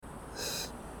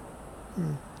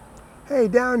Hey,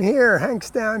 down here, Hank's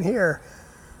down here.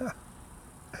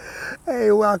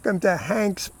 Hey, welcome to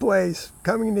Hank's Place,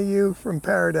 coming to you from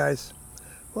paradise.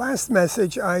 Last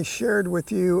message I shared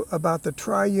with you about the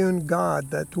triune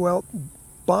God that dwelt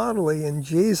bodily in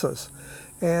Jesus,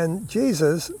 and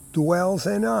Jesus dwells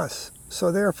in us.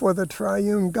 So therefore the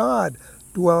triune God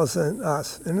dwells in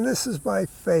us, and this is by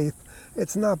faith.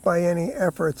 It's not by any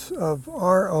efforts of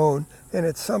our own, and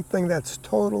it's something that's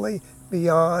totally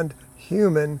beyond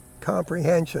human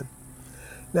comprehension.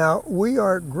 Now, we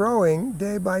are growing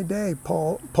day by day,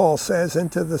 Paul says,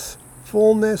 into this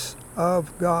fullness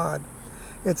of God.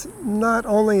 It's not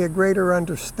only a greater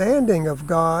understanding of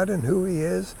God and who He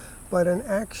is, but an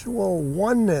actual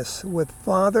oneness with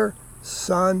Father,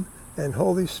 Son, and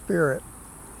Holy Spirit.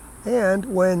 And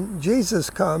when Jesus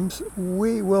comes,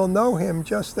 we will know Him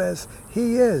just as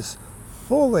He is,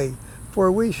 fully,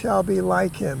 for we shall be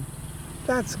like Him.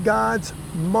 That's God's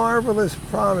marvelous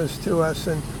promise to us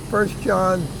in 1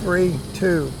 John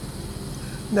 3:2.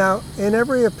 Now, in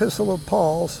every epistle of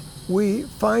Paul's, we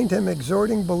find him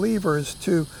exhorting believers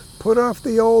to put off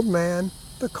the old man,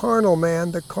 the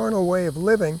carnal way of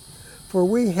living, for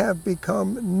we have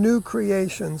become new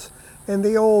creations, and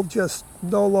the old just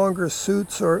no longer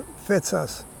suits or fits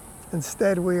us.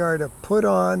 Instead, we are to put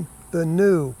on the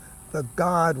new, the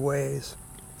God ways.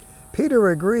 Peter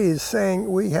agrees,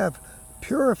 saying we have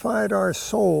purified our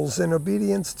souls in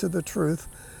obedience to the truth,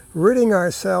 ridding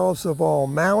ourselves of all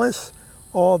malice,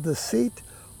 all deceit,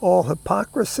 all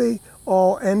hypocrisy,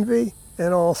 all envy,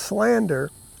 and all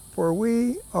slander, for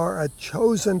we are a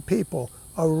chosen people,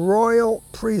 a royal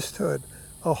priesthood,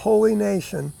 a holy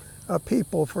nation, a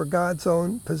people for God's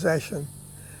own possession.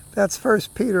 That's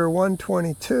 1 Peter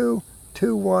 1:22,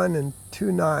 2:1, and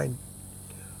 2:9.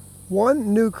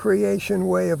 One new creation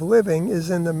way of living is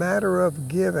in the matter of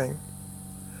giving.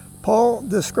 Paul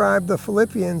described the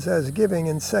Philippians as giving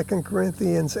in 2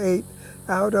 Corinthians 8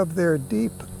 out of their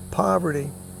deep poverty.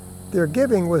 Their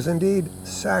giving was indeed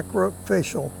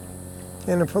sacrificial.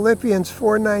 And in Philippians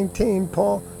 4:19,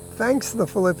 Paul thanks the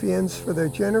Philippians for their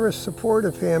generous support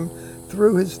of him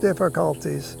through his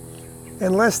difficulties.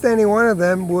 And lest any one of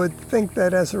them would think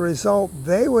that as a result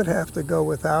they would have to go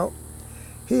without,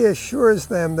 he assures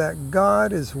them that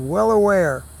God is well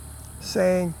aware,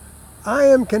 saying, I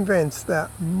am convinced that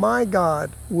my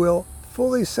God will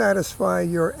fully satisfy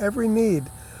your every need,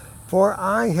 for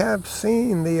I have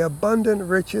seen the abundant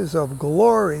riches of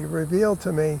glory revealed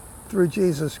to me through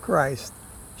Jesus Christ.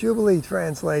 Jubilee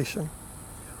translation.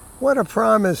 What a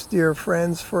promise, dear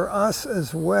friends, for us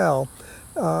as well.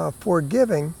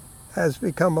 Forgiving has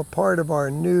become a part of our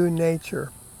new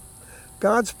nature.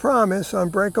 God's promise,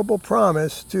 unbreakable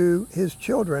promise to His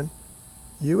children,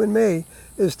 you and me,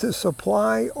 is to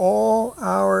supply all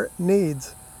our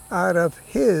needs out of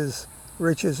His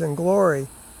riches and glory.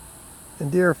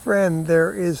 And dear friend,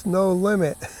 there is no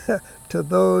limit to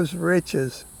those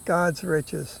riches, God's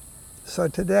riches. So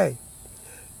today,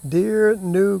 dear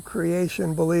new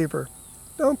creation believer,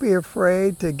 don't be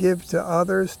afraid to give to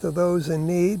others, to those in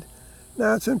need.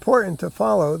 Now, it's important to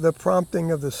follow the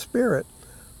prompting of the Spirit,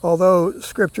 although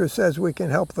Scripture says we can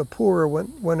help the poor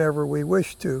whenever we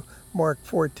wish to, Mark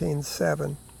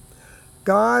 14:7.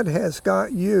 God has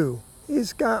got you.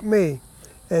 He's got me.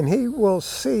 And He will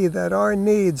see that our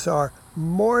needs are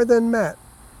more than met.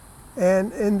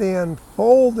 And in the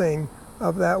unfolding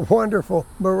of that wonderful,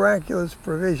 miraculous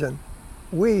provision,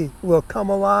 we will come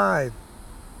alive.